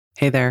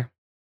Hey there.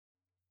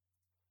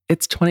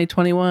 It's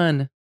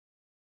 2021.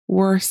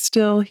 We're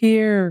still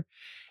here.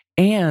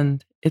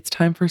 And it's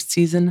time for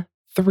season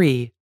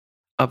 3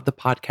 of the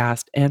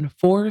podcast. And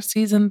for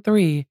season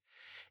 3,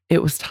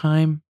 it was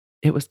time.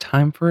 It was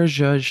time for a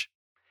zhuzh.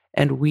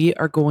 And we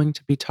are going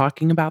to be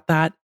talking about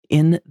that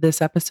in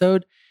this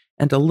episode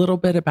and a little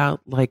bit about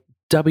like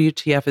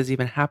WTF is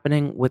even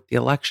happening with the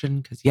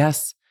election. Because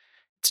yes,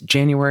 it's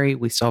January.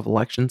 We still have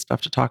election stuff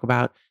to talk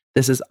about.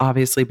 This is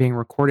obviously being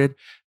recorded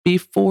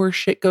before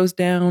shit goes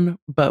down,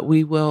 but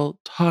we will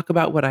talk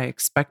about what I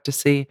expect to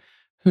see.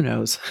 Who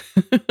knows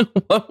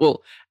what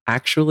will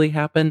actually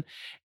happen?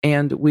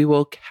 And we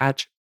will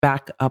catch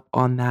back up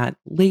on that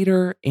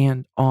later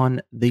and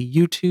on the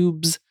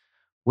YouTubes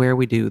where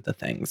we do the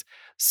things.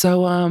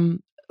 So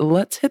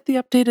let's hit the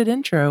updated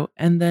intro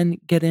and then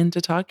get into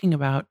talking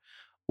about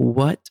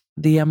what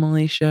the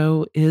Emily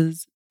Show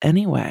is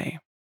anyway.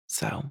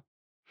 So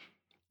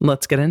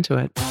let's get into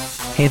it.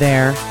 Hey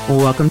there.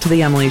 Welcome to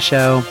The Emily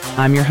Show.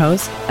 I'm your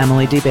host,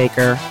 Emily D.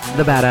 Baker,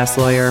 the badass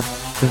lawyer.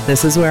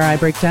 This is where I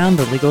break down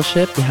the legal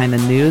shit behind the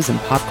news and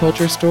pop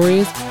culture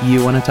stories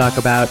you want to talk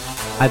about.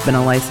 I've been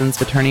a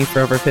licensed attorney for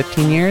over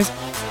 15 years.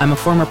 I'm a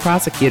former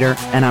prosecutor,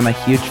 and I'm a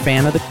huge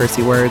fan of the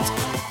cursey words.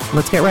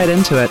 Let's get right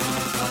into it.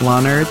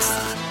 Law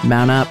nerds,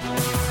 mount up.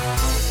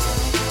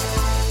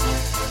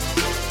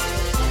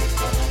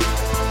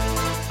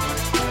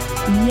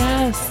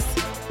 Yes.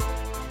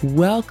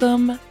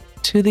 Welcome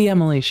to The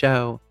Emily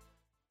Show.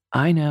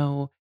 I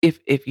know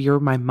if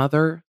you're my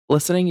mother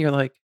listening, you're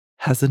like,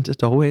 hasn't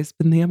it always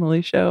been The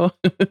Emily Show?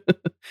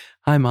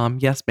 Hi, Mom.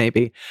 Yes,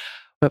 maybe.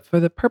 But for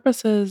the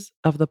purposes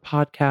of the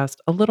podcast,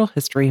 a little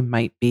history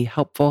might be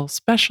helpful,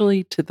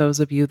 especially to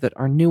those of you that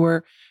are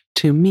newer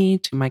to me,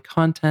 to my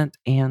content,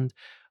 and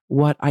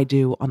what I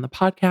do on the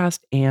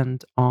podcast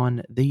and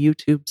on the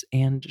YouTubes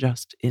and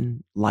just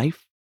in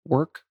life,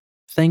 work,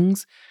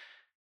 things.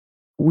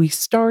 We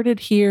started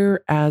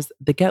here as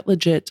the Get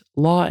Legit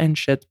Law and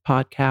Shit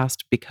podcast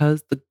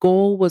because the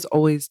goal was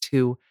always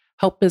to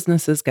help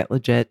businesses get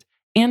legit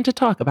and to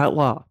talk about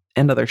law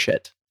and other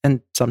shit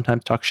and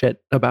sometimes talk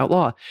shit about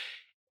law.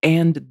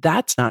 And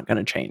that's not going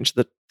to change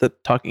the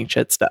talking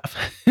shit stuff.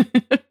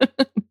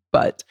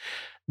 But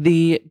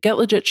the Get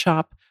Legit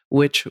shop,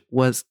 which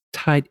was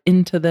tied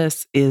into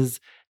this, is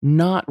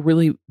not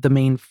really the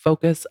main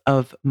focus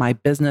of my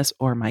business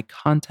or my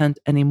content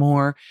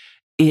anymore.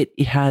 It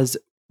has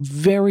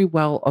very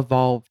well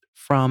evolved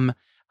from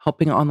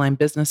helping online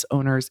business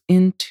owners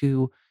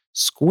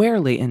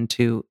squarely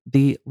into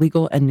the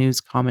legal and news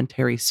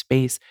commentary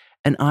space.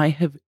 And I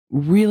have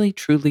really,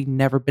 truly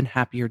never been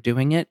happier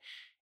doing it.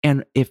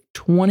 And if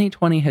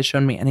 2020 has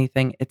shown me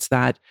anything, it's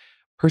that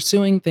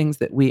pursuing things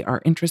that we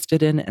are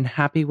interested in and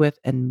happy with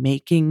and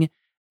making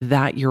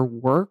that your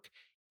work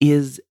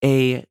is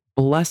a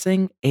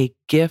blessing, a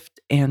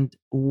gift, and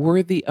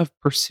worthy of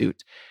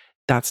pursuit.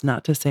 That's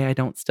not to say I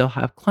don't still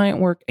have client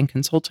work and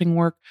consulting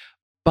work,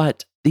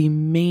 but the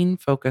main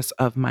focus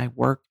of my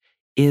work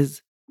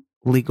is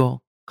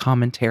legal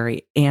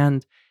commentary.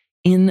 And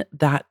in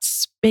that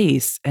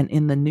space and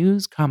in the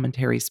news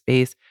commentary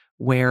space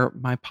where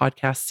my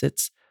podcast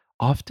sits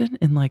often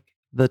in like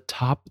the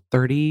top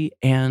 30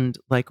 and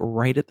like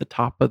right at the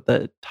top of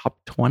the top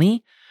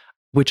 20,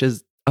 which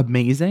is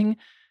amazing.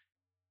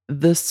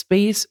 The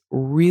space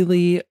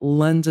really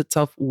lends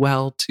itself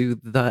well to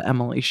The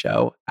Emily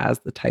Show as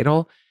the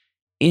title.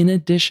 In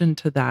addition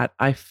to that,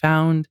 I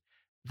found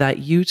that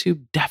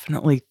YouTube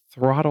definitely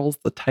throttles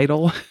the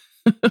title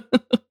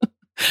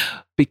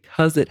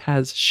because it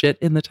has shit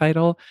in the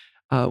title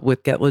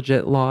with Get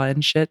Legit Law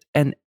and shit.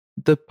 And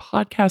the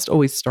podcast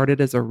always started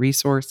as a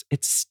resource.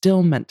 It's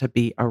still meant to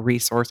be a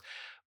resource,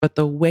 but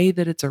the way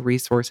that it's a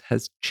resource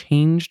has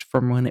changed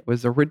from when it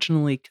was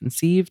originally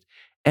conceived.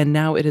 And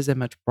now it is a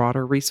much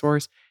broader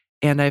resource.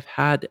 And I've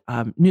had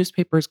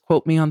newspapers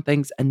quote me on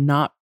things and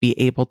not be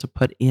able to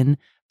put in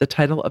the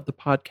title of the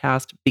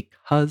podcast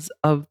because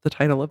of the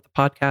title of the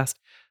podcast.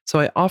 So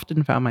I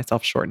often found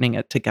myself shortening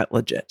it to Get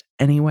Legit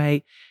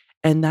anyway.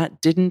 And that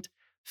didn't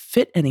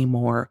fit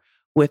anymore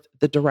with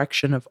the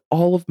direction of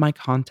all of my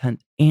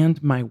content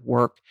and my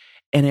work.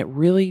 And it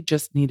really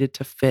just needed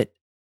to fit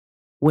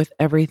with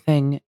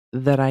everything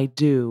that I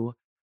do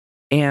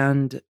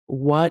and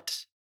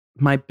what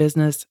my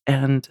business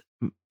and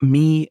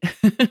me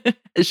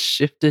has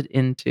shifted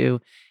into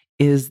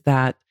is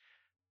that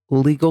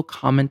legal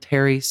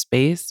commentary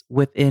space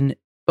within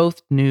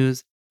both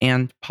news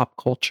and pop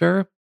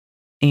culture.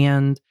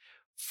 And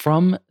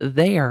from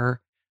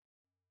there,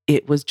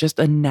 it was just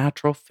a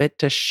natural fit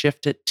to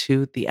shift it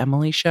to The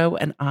Emily Show.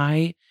 And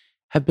I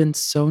have been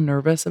so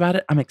nervous about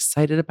it. I'm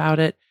excited about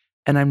it.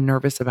 And I'm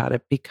nervous about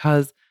it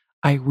because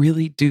I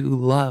really do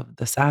love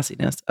the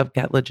sassiness of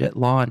Get Legit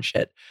Law and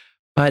shit.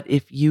 But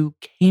if you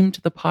came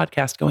to the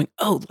podcast going,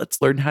 oh,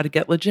 let's learn how to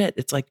get legit,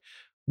 it's like,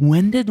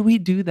 when did we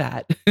do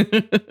that?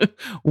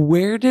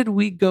 Where did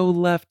we go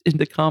left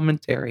into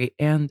commentary?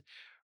 And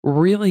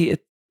really,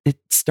 it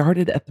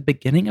started at the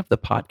beginning of the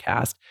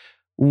podcast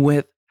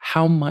with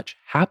how much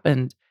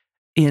happened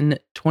in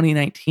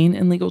 2019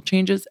 in legal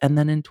changes, and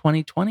then in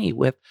 2020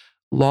 with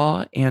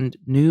law and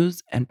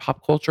news and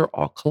pop culture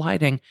all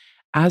colliding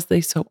as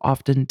they so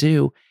often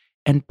do.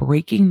 And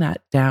breaking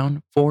that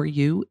down for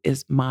you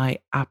is my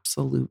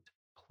absolute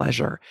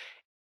pleasure.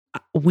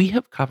 We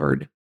have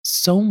covered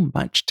so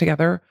much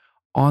together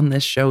on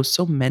this show,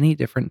 so many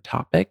different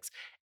topics,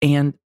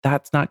 and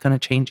that's not going to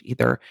change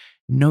either.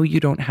 No, you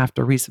don't have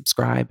to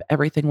resubscribe.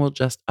 Everything will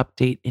just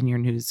update in your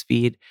news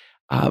feed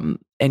and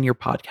your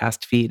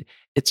podcast feed.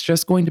 It's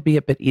just going to be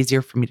a bit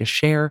easier for me to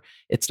share.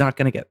 It's not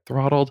going to get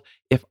throttled.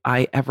 If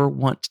I ever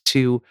want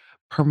to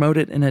promote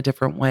it in a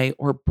different way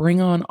or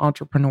bring on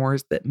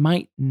entrepreneurs that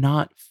might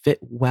not fit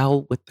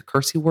well with the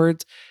cursey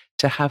words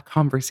to have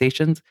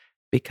conversations,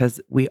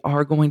 because we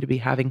are going to be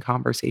having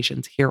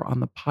conversations here on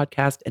the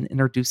podcast and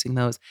introducing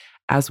those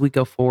as we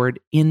go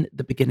forward in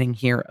the beginning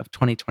here of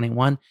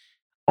 2021.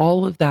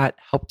 All of that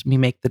helped me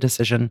make the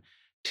decision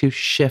to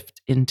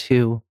shift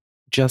into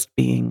just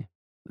being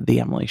the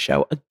Emily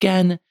Show.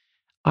 Again,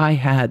 I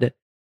had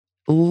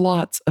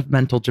lots of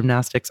mental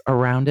gymnastics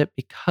around it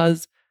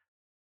because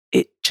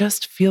it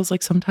just feels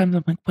like sometimes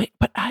I'm like, wait,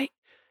 but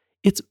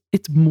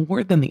it's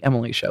more than the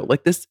Emily Show.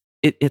 Like this,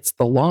 it's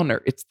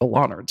the it's the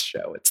Lawnards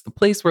show. It's the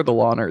place where the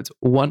Lawnards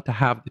want to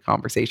have the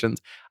conversations.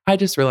 I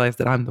just realized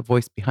that I'm the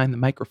voice behind the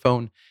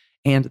microphone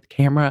and the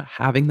camera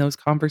having those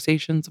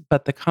conversations,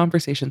 but the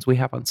conversations we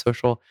have on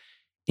social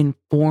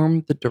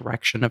inform the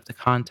direction of the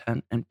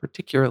content, and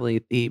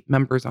particularly the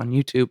members on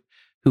YouTube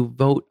who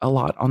vote a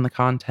lot on the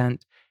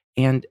content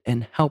and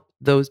help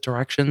those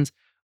directions.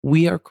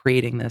 We are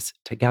creating this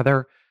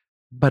together.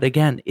 But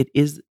again, it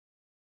is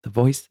the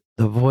voice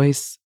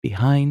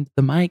behind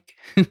the mic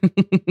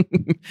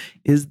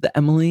is the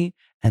Emily,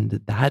 and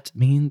that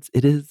means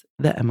it is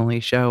the Emily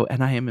Show,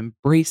 and I am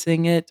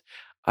embracing it.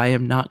 I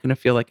am not going to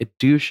feel like a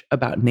douche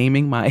about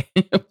naming my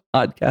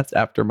podcast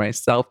after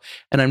myself,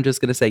 and I'm just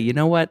going to say, you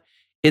know what?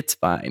 It's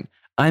fine.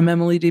 I'm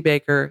Emily D.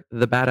 Baker,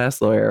 the badass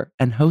lawyer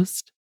and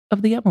host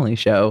of the Emily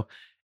Show,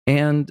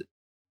 and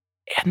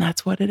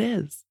that's what it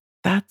is.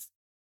 That's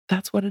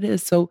that's what it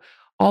is. So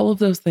all of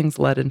those things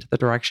led into the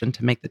direction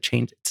to make the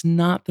change. It's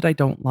not that I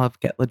don't love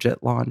Get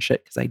Legit Law and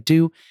Shit, because I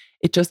do.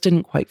 It just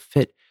didn't quite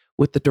fit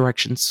with the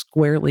direction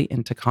squarely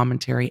into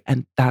commentary.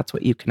 And that's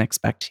what you can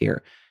expect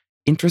here.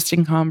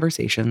 Interesting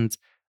conversations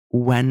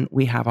when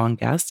we have on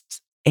guests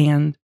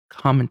and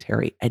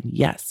commentary. And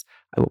yes,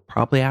 I will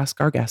probably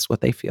ask our guests what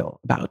they feel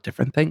about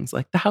different things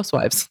like the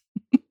housewives,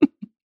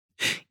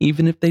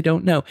 even if they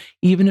don't know,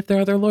 even if there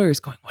are other lawyers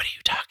going, what are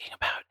you talking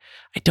about?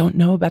 I don't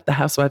know about the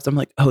housewives. I'm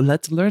like, oh,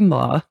 let's learn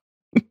law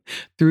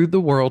through the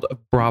world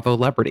of Bravo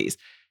celebrities.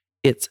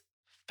 It's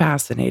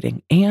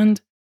fascinating. And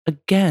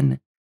again,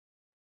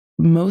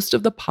 most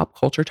of the pop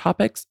culture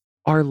topics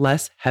are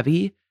less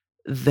heavy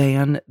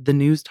than the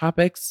news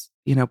topics,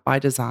 by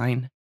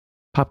design.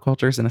 Pop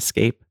culture is an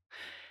escape,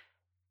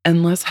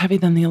 and less heavy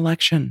than the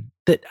election.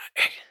 That,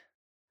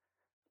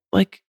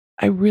 like,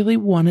 I really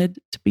wanted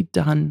to be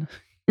done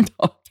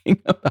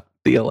talking about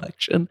the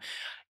election.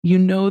 You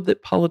know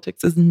that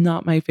politics is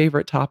not my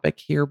favorite topic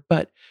here,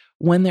 but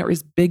when there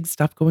is big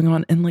stuff going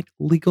on and like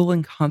legal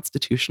and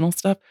constitutional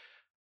stuff,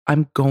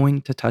 I'm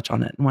going to touch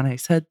on it. And when I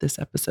said this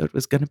episode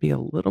was going to be a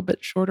little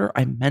bit shorter,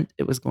 I meant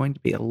it was going to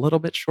be a little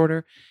bit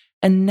shorter.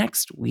 And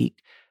next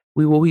week,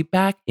 we will be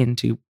back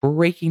into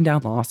breaking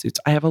down lawsuits.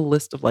 I have a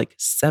list of like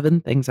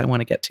 7 things I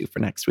want to get to for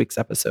next week's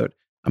episode.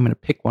 I'm going to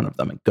pick one of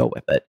them and go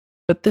with it.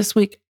 But this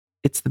week,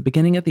 it's the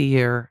beginning of the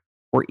year.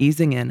 We're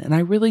easing in. And I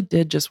really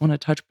did just want to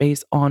touch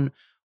base on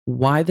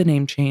why the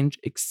name change,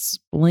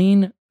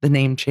 explain the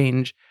name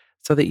change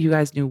so that you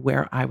guys knew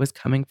where I was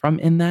coming from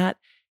in that,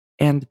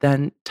 and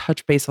then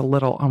touch base a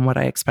little on what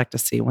I expect to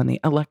see when the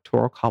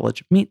Electoral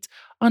College meets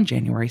on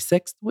January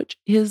 6th, which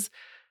is,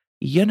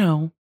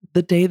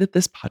 the day that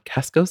this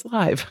podcast goes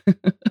live.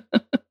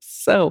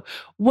 So,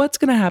 what's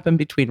going to happen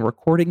between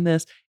recording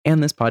this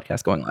and this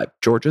podcast going live?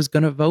 Georgia's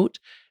going to vote.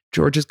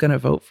 Georgia's going to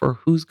vote for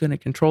who's going to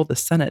control the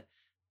Senate.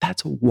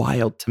 That's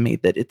wild to me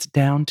that it's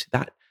down to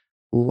that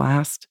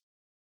last,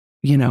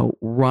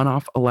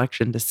 runoff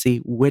election to see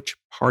which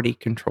party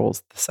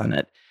controls the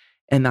Senate.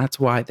 And that's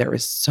why there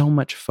is so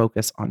much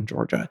focus on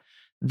Georgia.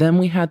 Then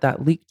we had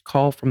that leaked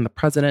call from the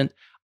president.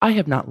 I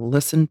have not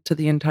listened to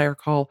the entire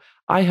call.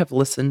 I have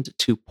listened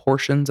to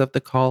portions of the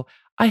call.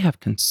 I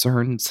have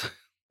concerns.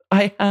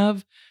 I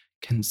have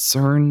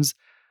concerns.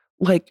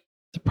 Like,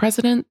 the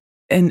president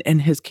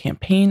and his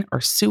campaign are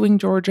suing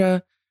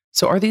Georgia.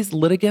 So are these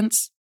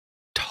litigants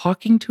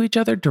talking to each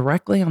other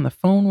directly on the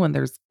phone when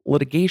there's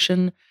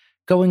litigation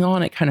going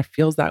on? It kind of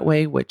feels that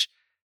way, which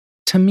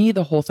to me,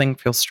 the whole thing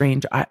feels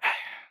strange.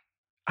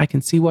 I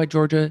can see why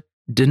Georgia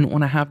didn't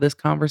want to have this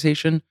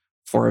conversation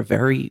for a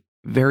very,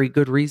 very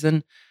good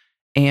reason.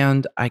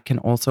 And I can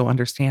also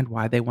understand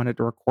why they wanted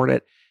to record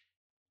it.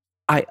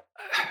 I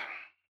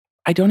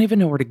I don't even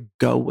know where to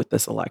go with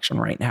this election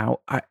right now.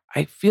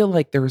 I feel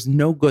like there is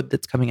no good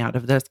that's coming out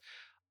of this,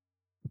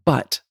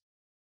 but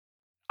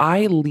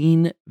I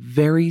lean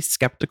very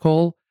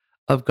skeptical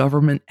of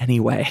government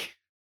anyway.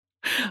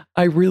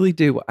 I really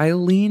do. I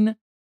lean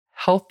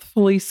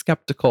healthfully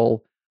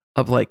skeptical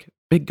of like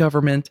big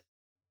government,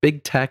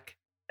 big tech,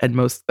 and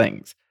most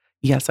things.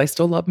 Yes, I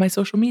still love my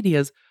social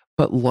medias,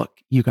 but look,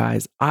 you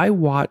guys, I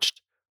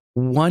watched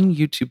one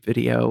YouTube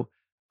video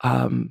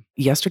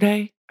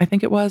yesterday, I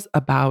think it was,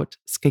 about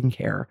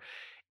skincare.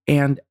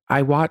 And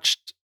I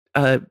watched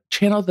a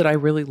channel that I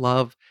really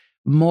love,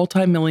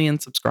 multi-million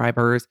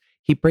subscribers.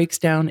 He breaks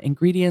down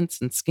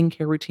ingredients and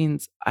skincare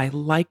routines. I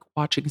like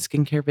watching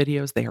skincare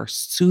videos. They are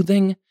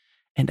soothing,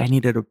 and I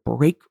needed a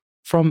break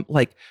from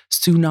like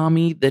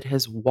tsunami that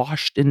has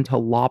washed into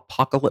law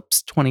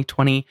apocalypse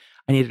 2020.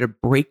 I needed a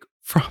break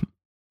from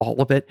all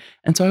of it.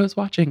 And so I was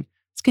watching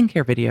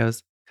skincare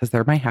videos because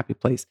they're my happy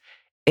place.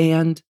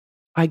 And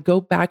I go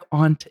back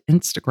onto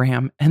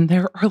Instagram and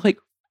there are like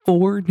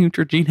 4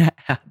 Neutrogena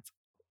ads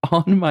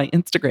on my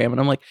Instagram. And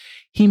I'm like,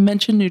 he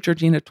mentioned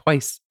Neutrogena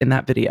twice in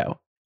that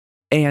video.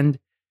 And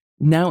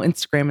now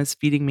Instagram is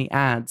feeding me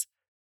ads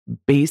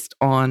based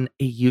on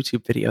a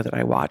YouTube video that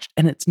I watched.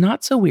 And it's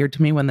not so weird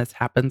to me when this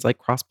happens like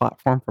cross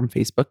platform from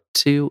Facebook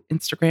to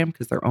Instagram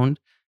because they're owned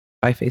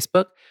by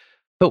Facebook.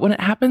 But when it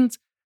happens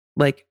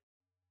like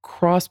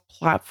cross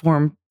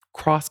platform,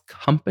 cross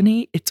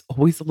company, it's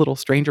always a little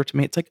stranger to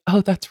me. It's like,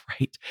 oh, that's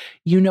right.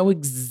 You know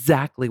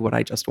exactly what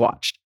I just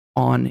watched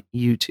on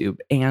YouTube.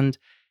 And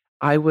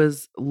I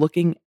was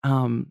looking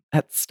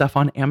at stuff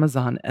on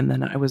Amazon and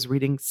then I was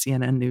reading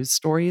CNN news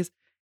stories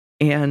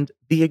and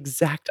the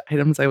exact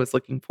items I was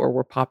looking for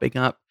were popping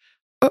up.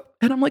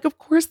 And I'm like, of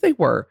course they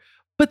were.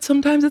 But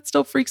sometimes it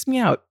still freaks me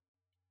out.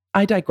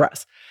 I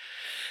digress.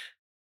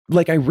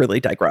 Like, I really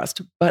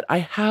digressed. But I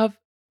have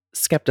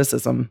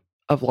skepticism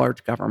of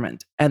large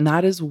government. And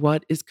that is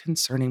what is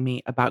concerning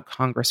me about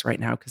Congress right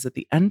now. Because at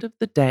the end of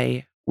the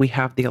day, we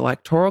have the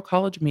Electoral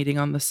College meeting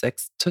on the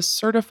 6th to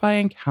certify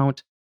and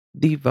count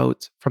the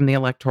votes from the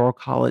Electoral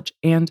College.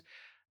 And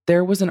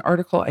there was an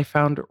article I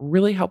found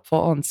really helpful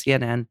on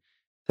CNN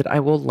that I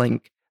will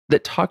link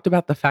that talked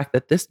about the fact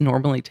that this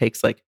normally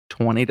takes like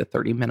 20 to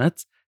 30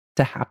 minutes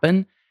to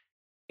happen.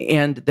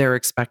 And they're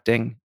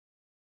expecting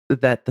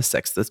that the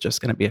 6th is just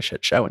going to be a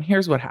shit show. And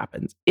here's what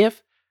happens.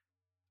 If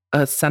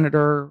a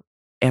senator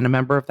and a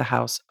member of the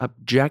House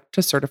object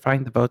to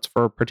certifying the votes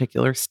for a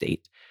particular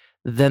state,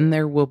 then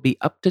there will be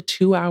up to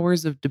 2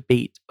 hours of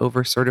debate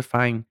over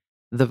certifying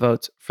the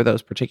votes for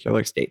those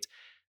particular states.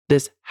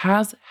 This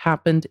has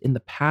happened in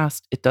the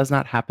past. It does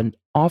not happen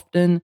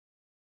often.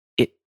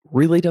 It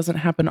really doesn't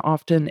happen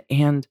often.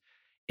 And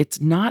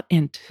it's not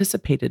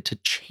anticipated to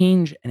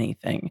change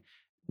anything.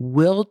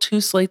 Will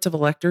 2 slates of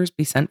electors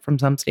be sent from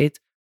some states?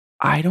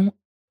 I don't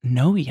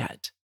know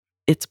yet.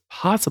 It's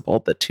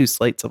possible that 2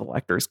 slates of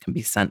electors can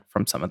be sent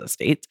from some of the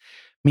states,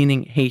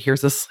 meaning, hey,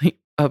 here's a slate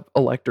of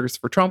electors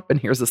for Trump and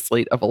here's a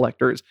slate of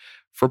electors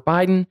for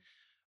Biden.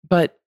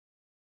 But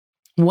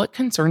what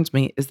concerns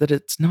me is that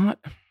it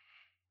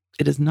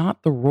is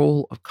not the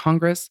role of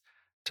Congress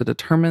to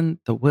determine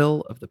the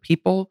will of the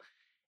people.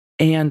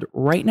 And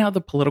right now,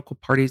 the political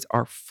parties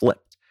are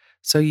flipped.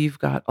 So you've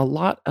got a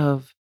lot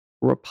of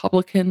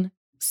Republican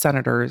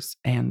senators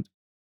and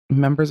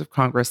members of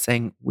Congress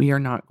saying, we are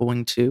not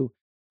going to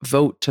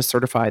vote to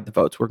certify the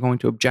votes. We're going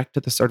to object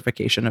to the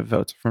certification of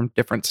votes from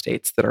different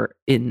states that are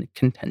in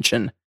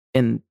contention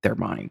in their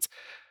minds.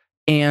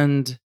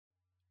 And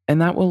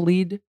that will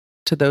lead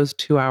to those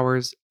 2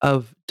 hours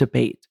of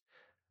debate.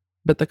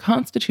 But the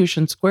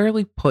Constitution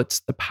squarely puts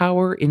the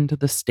power into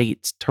the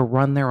states to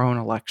run their own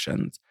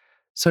elections.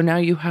 So now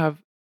you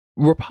have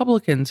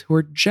Republicans who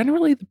are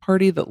generally the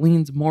party that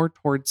leans more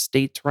towards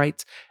states'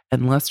 rights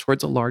and less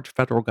towards a large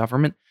federal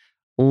government,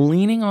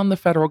 leaning on the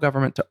federal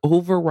government to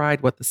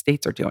override what the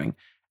states are doing.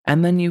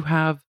 And then you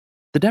have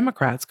the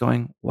Democrats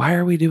going, why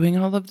are we doing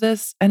all of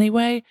this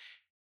anyway?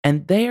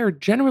 And they are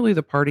generally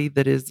the party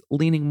that is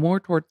leaning more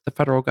towards the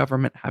federal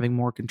government having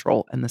more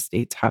control and the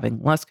states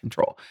having less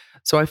control.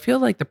 So I feel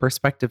like the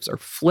perspectives are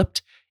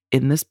flipped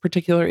in this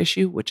particular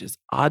issue, which is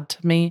odd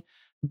to me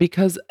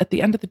because at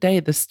the end of the day,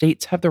 the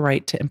states have the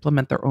right to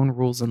implement their own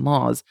rules and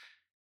laws.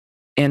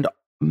 And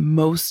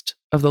most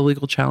of the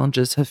legal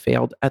challenges have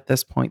failed at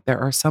this point. There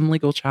are some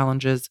legal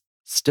challenges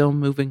still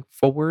moving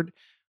forward.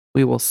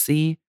 We will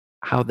see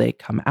how they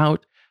come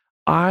out.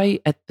 I,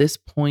 at this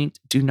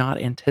point, do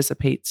not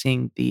anticipate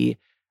seeing the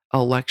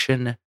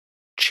election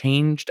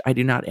changed. I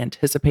do not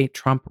anticipate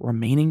Trump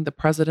remaining the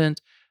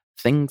president.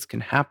 Things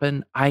can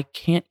happen. I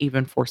can't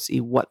even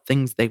foresee what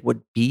things they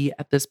would be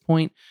at this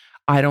point.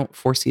 I don't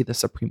foresee the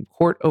Supreme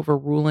Court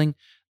overruling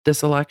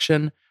this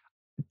election.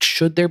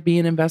 Should there be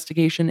an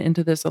investigation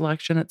into this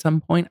election at some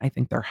point? I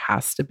think there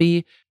has to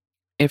be,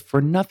 if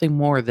for nothing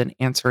more than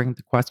answering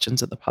the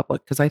questions of the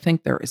public, because I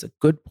think there is a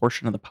good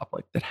portion of the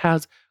public that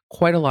has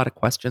quite a lot of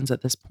questions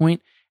at this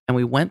point. And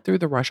we went through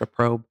the Russia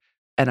probe,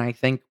 and I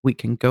think we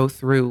can go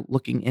through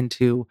looking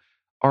into,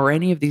 are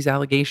any of these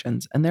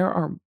allegations, and there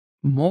are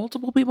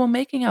multiple people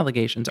making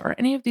allegations, are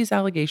any of these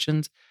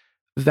allegations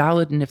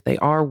valid? And if they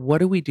are, what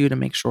do we do to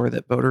make sure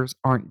that voters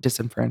aren't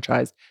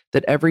disenfranchised,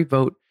 that every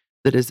vote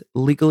that is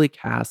legally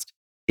cast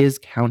is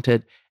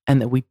counted,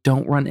 and that we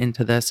don't run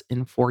into this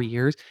in 4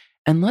 years?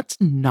 And let's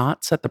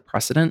not set the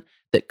precedent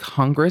that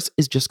Congress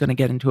is just going to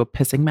get into a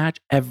pissing match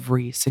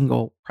every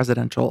single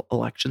presidential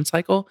election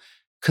cycle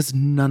because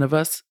none of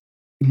us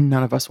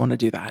want to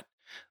do that.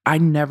 I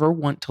never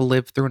want to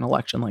live through an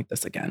election like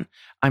this again.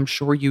 I'm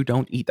sure you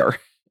don't either.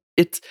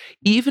 It's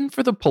even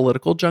for the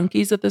political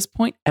junkies at this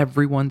point,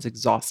 everyone's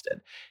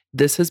exhausted.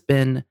 This has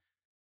been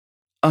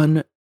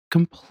un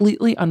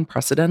completely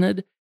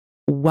unprecedented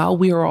while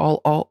we are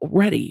all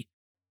already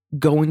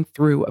going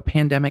through a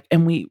pandemic,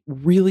 and we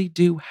really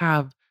do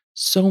have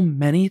so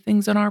many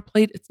things on our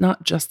plate. It's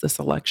not just this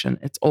election,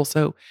 it's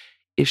also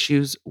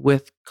issues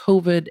with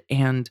COVID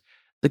and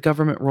the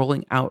government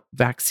rolling out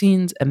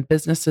vaccines and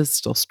businesses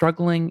still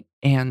struggling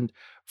and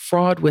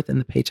fraud within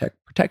the Paycheck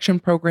Protection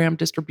Program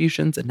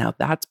distributions. And now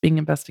that's being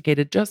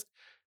investigated. Just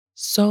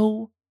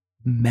so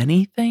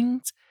many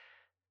things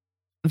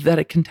that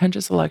a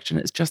contentious election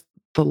is just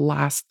the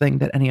last thing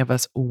that any of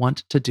us want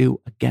to do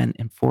again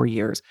in 4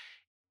 years.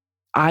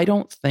 I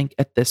don't think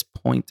at this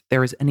point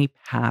there is any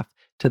path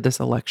to this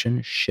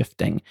election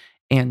shifting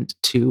and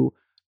to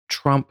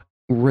Trump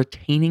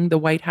retaining the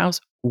White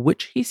House,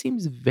 which he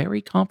seems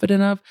very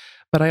confident of.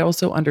 But I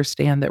also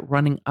understand that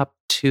running up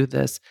to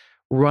this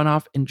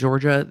runoff in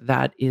Georgia,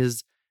 that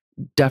is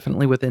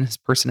definitely within his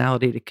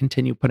personality to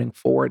continue putting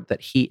forward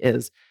that he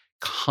is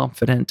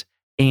confident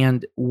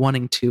and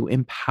wanting to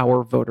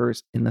empower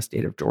voters in the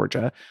state of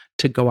Georgia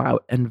to go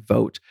out and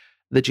vote.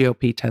 The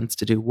GOP tends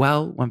to do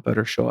well when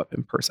voters show up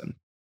in person.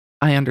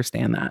 I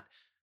understand that.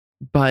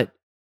 But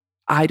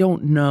I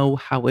don't know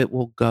how it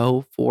will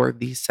go for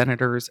the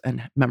senators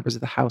and members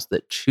of the House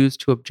that choose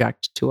to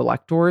object to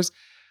electors.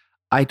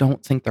 I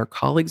don't think their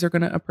colleagues are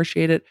going to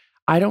appreciate it.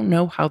 I don't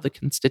know how the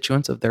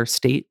constituents of their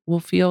state will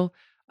feel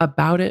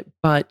about it,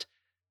 but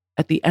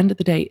at the end of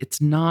the day,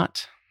 it's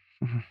not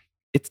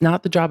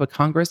the job of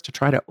Congress to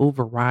try to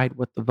override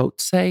what the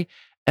votes say.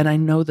 And I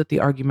know that the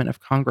argument of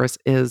Congress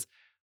is,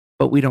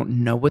 but we don't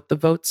know what the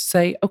votes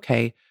say.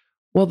 Okay,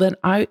 well then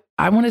I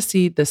want to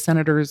see the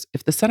senators.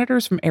 If the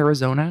senators from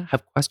Arizona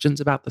have questions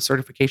about the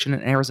certification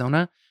in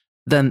Arizona,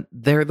 then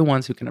they're the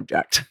ones who can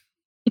object.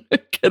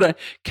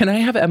 Can I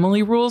have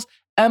Emily rules?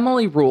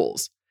 Emily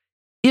rules.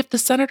 If the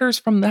senators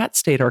from that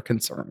state are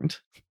concerned,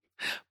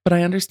 but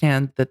I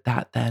understand that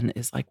that then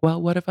is like,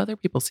 well, what if other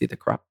people see the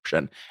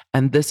corruption?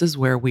 And this is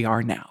where we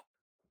are now.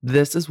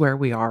 This is where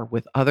we are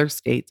with other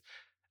states,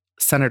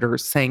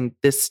 senators saying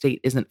this state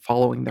isn't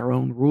following their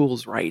own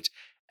rules right.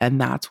 And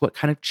that's what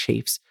kind of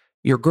chafes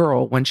your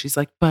girl when she's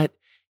like, but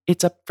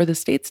it's up for the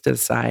states to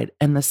decide.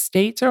 And the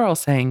states are all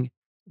saying,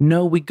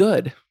 no, we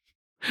good.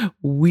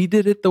 We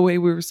did it the way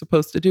we were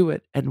supposed to do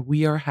it. And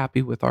we are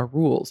happy with our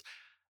rules.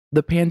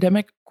 The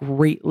pandemic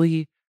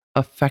greatly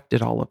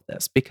affected all of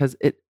this because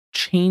it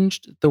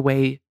changed the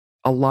way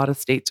a lot of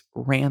states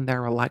ran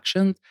their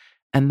elections.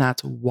 And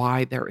that's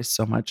why there is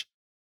so much,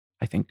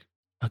 I think,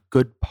 a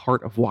good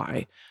part of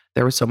why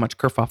there was so much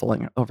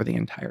kerfuffling over the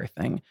entire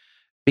thing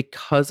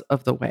because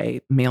of the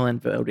way mail in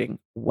voting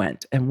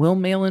went. And will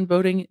mail in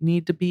voting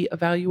need to be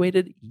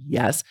evaluated?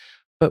 Yes.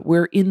 But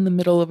we're in the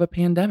middle of a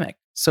pandemic.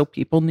 So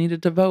people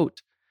needed to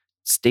vote.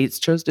 States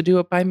chose to do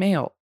it by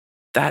mail.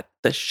 That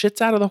the shit's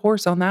out of the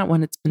horse on that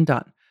one. It's been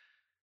done.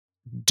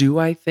 Do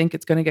I think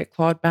it's going to get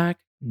clawed back?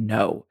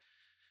 No.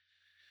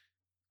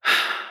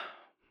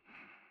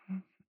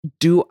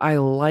 Do I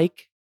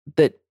like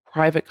that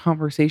private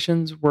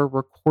conversations were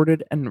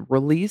recorded and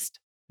released?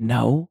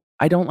 No,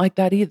 I don't like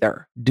that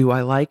either. Do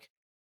I like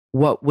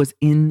what was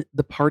in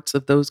the parts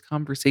of those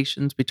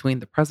conversations between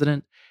the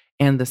president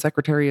and the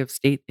Secretary of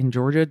State in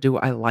Georgia? Do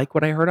I like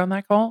what I heard on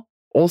that call?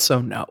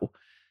 Also, no.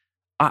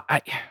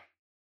 I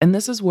and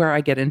this is where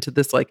I get into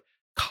this like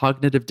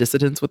cognitive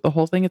dissonance with the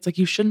whole thing. It's like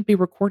you shouldn't be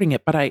recording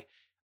it, but I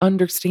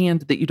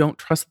understand that you don't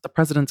trust that the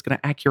president's going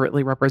to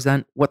accurately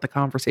represent what the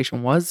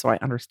conversation was. So I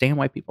understand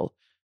why people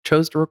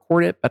chose to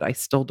record it, but I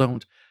still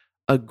don't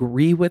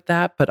agree with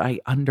that, but I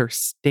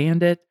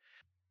understand it.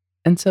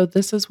 And so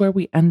this is where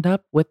we end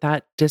up with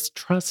that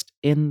distrust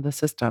in the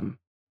system.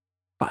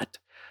 But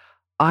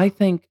I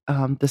think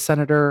the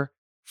senator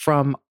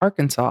from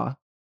Arkansas,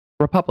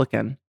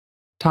 Republican,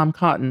 Tom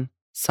Cotton,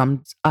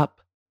 sums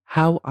up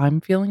how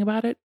I'm feeling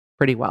about it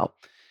pretty well.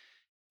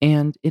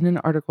 And in an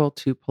article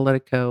to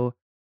Politico,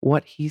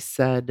 what he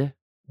said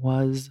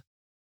was,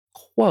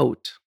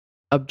 quote,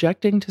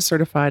 objecting to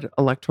certified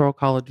electoral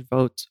college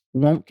votes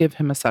won't give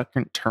him a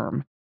second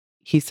term.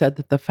 He said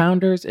that the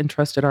founders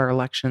entrusted our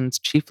elections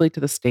chiefly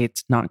to the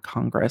states, not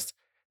Congress.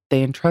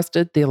 They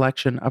entrusted the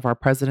election of our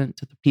president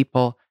to the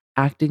people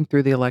acting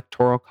through the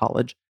electoral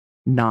college,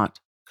 not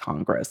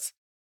Congress.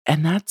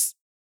 And that's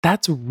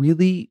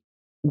really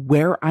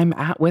where I'm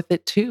at with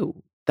it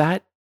too.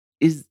 That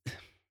is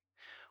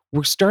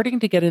we're starting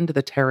to get into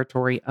the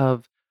territory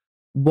of,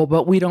 well,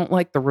 but we don't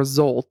like the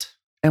result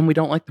and we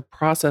don't like the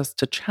process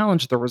to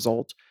challenge the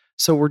result.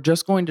 So we're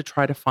just going to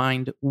try to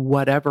find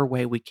whatever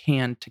way we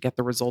can to get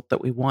the result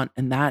that we want.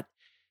 And that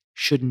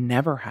should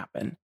never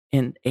happen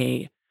in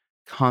a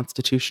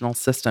constitutional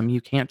system. You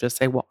can't just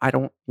say, well, I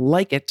don't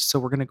like it, so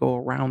we're going to go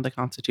around the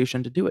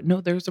Constitution to do it. No,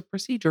 there's a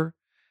procedure,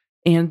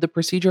 and the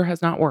procedure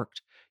has not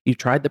worked. You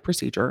tried the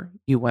procedure.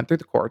 You went through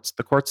the courts.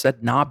 The courts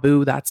said, nah,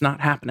 boo, that's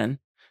not happening.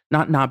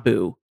 Not nah,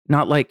 boo.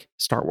 Not like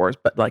Star Wars,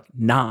 but like,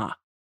 nah,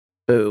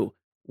 boo,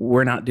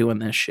 we're not doing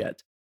this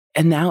shit.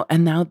 And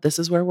now this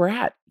is where we're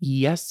at.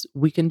 Yes,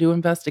 we can do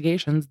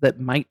investigations that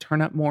might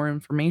turn up more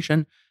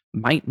information,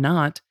 might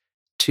not,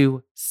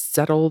 to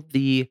settle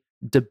the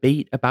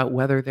debate about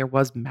whether there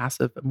was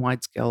massive and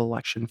wide scale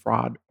election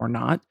fraud or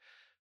not,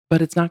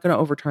 but it's not going to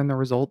overturn the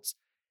results.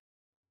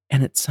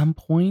 And at some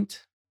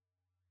point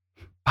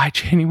by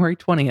January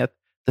 20th,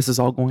 this is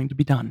all going to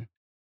be done.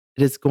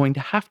 It is going to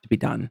have to be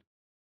done.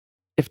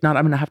 If not,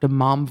 I'm going to have to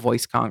mom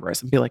voice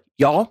Congress and be like,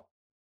 y'all,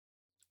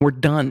 we're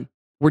done.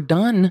 We're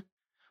done.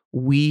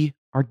 We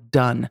are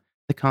done.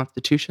 The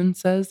Constitution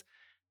says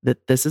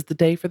that this is the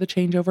day for the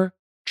changeover.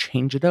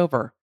 Change it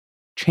over.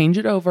 Change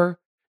it over.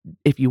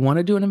 If you want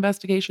to do an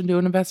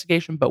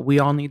investigation, but we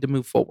all need to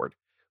move forward.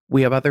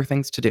 We have other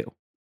things to do.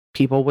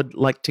 People would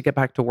like to get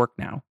back to work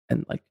now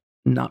and like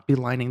not be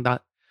lining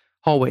the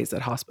hallways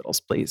at hospitals,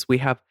 please. We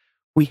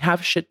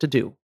have shit to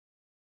do.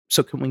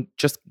 So can we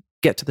just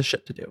get to the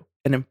shit to do?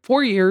 And in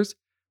 4 years,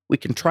 we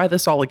can try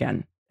this all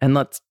again. And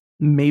let's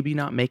maybe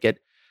not make it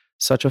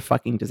such a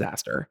fucking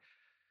disaster.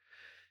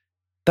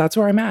 That's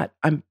where I'm at.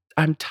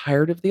 I'm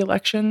tired of the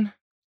election.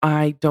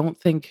 I don't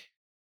think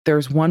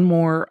there's one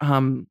more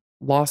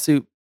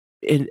lawsuit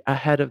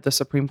ahead of the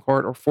Supreme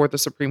Court or for the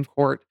Supreme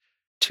Court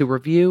to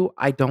review.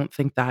 I don't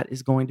think that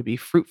is going to be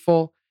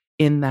fruitful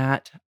in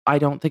that I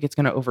don't think it's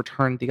going to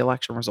overturn the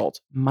election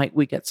results. Might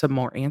we get some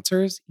more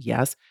answers?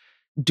 Yes.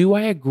 Do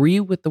I agree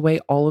with the way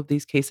all of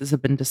these cases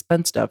have been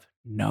dispensed of?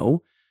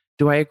 No.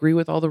 Do I agree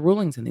with all the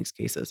rulings in these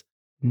cases?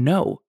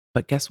 No.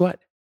 But guess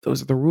what?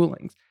 Those are the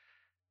rulings.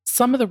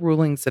 Some of the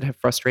rulings that have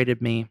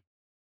frustrated me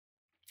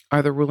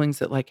are the rulings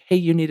that, like, hey,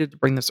 you needed to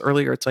bring this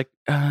earlier. It's like,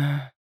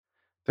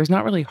 there's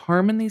not really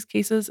harm in these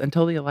cases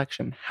until the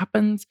election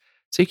happens.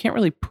 So you can't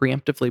really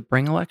preemptively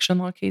bring election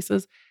law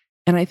cases.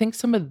 And I think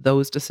some of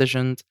those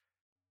decisions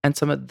and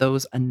some of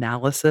those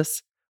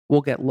analysis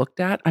will get looked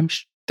at.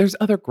 There's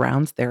other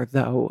grounds there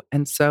though.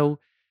 And so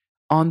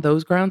on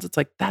those grounds, it's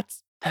like, that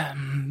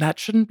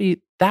shouldn't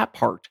be, that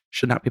part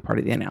should not be part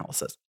of the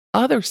analysis.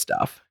 Other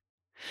stuff,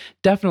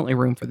 definitely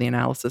room for the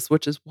analysis,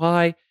 which is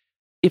why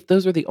if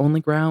those are the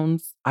only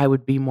grounds, I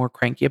would be more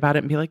cranky about it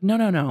and be like, no,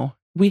 no, no.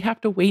 We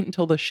have to wait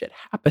until the shit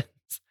happens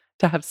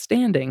to have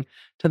standing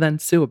to then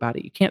sue about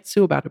it. You can't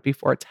sue about it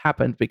before it's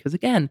happened because,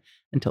 again,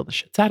 until the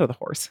shit's out of the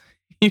horse,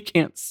 you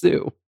can't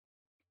sue.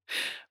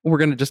 We're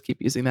going to just keep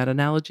using that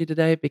analogy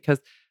today because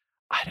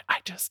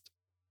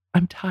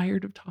I'm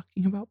tired of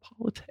talking about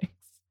politics,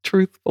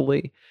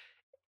 truthfully.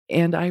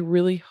 And I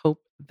really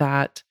hope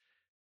that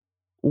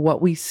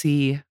what we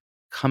see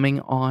coming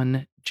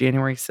on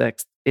January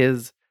 6th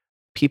is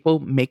people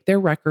make their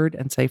record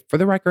and say, for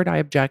the record, I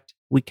object.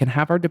 We can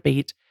have our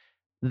debate.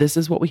 This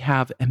is what we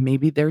have. And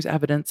maybe there's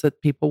evidence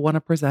that people want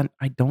to present.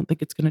 I don't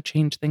think it's going to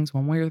change things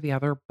one way or the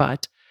other,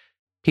 but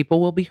people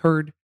will be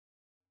heard.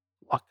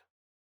 Look,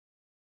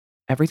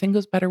 everything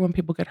goes better when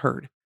people get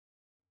heard.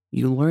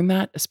 You learn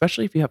that,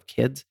 especially if you have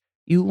kids.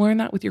 You learn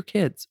that with your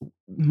kids.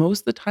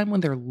 Most of the time,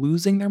 when they're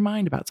losing their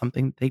mind about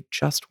something, they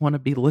just want to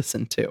be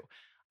listened to.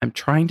 I'm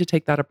trying to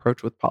take that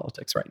approach with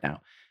politics right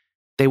now.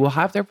 They will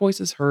have their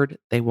voices heard,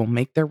 they will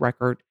make their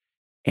record,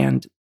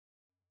 and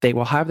they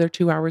will have their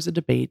 2 hours of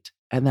debate.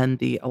 And then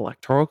the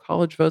Electoral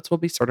College votes will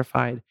be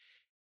certified.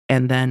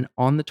 And then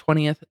on the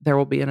 20th, there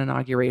will be an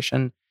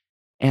inauguration.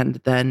 And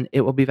then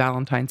it will be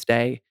Valentine's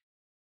Day.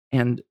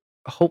 And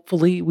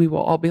hopefully we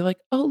will all be like,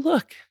 oh,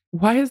 look,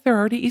 why is there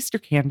already Easter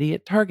candy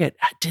at Target?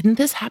 Didn't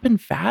this happen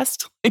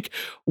fast? Like,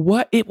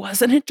 what? It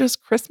wasn't it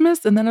just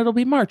Christmas? And then it'll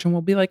be March. And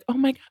we'll be like, oh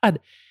my God,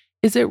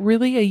 is it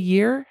really a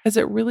year? Has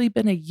it really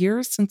been a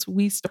year since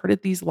we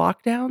started these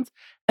lockdowns?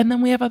 And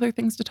then we have other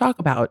things to talk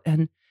about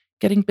and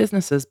getting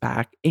businesses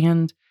back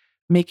and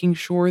making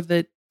sure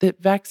that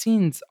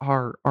vaccines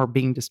are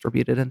being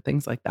distributed and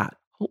things like that.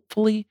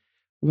 Hopefully,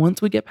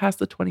 once we get past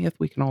the 20th,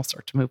 we can all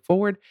start to move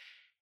forward.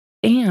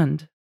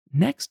 And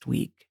next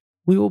week,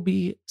 we will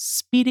be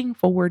speeding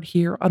forward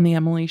here on the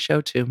Emily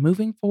Show too,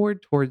 moving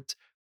forward towards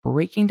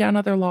breaking down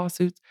other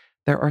lawsuits.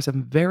 There are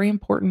some very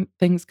important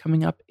things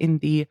coming up in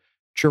the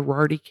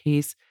Girardi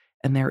case,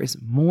 and there is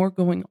more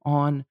going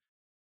on,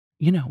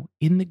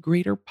 in the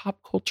greater pop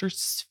culture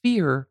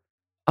sphere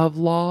of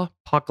Law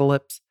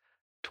Apocalypse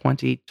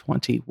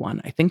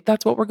 2021. I think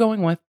that's what we're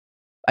going with.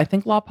 I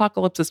think Law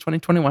Apocalypse is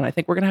 2021. I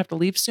think we're going to have to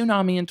leave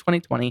Tsunami in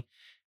 2020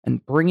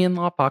 and bring in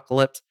Law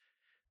Apocalypse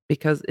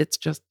because it's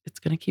going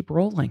to keep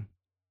rolling.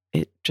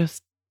 It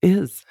just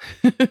is.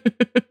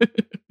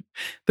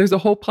 There's a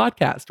whole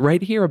podcast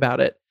right here about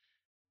it.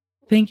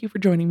 Thank you for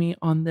joining me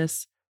on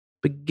this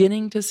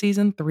beginning to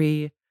season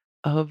 3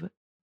 of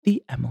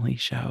The Emily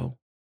Show.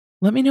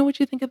 Let me know what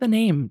you think of the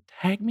name.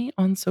 Tag me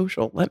on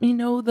social. Let me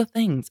know the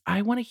things.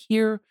 I want to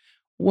hear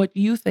what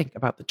you think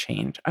about the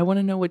change. I want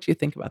to know what you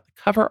think about the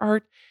cover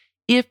art.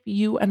 If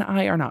you and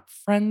I are not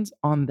friends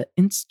on the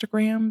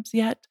Instagrams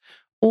yet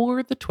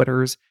or the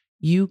Twitters,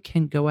 you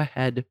can go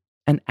ahead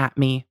and at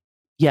me.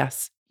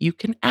 Yes, you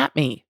can at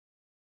me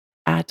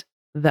at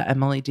the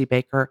Emily D.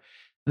 Baker.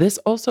 This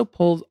also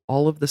pulls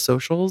all of the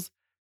socials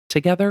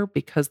together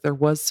because there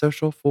was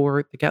social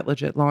for the Get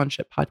Legit launch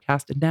at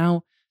podcast. And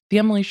now the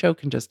Emily Show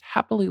can just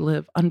happily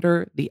live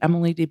under the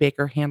Emily D.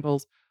 Baker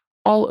handles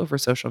all over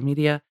social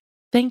media.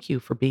 Thank you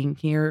for being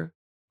here.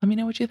 Let me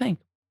know what you think.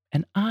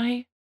 And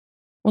I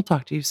will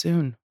talk to you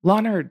soon. Law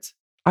nerds,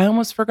 I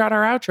almost forgot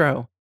our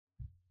outro.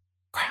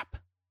 Crap,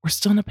 we're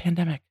still in a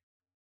pandemic.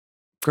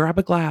 Grab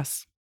a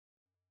glass,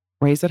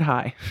 raise it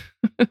high.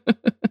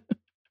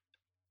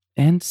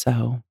 And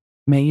so,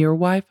 may your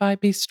Wi Fi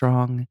be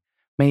strong,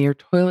 may your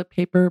toilet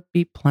paper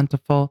be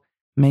plentiful,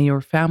 may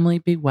your family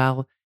be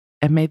well,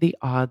 and may the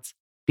odds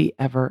be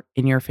ever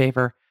in your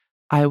favor.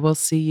 I will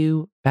see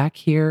you back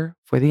here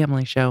for The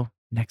Emily Show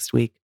next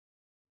week.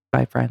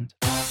 Bye, friend.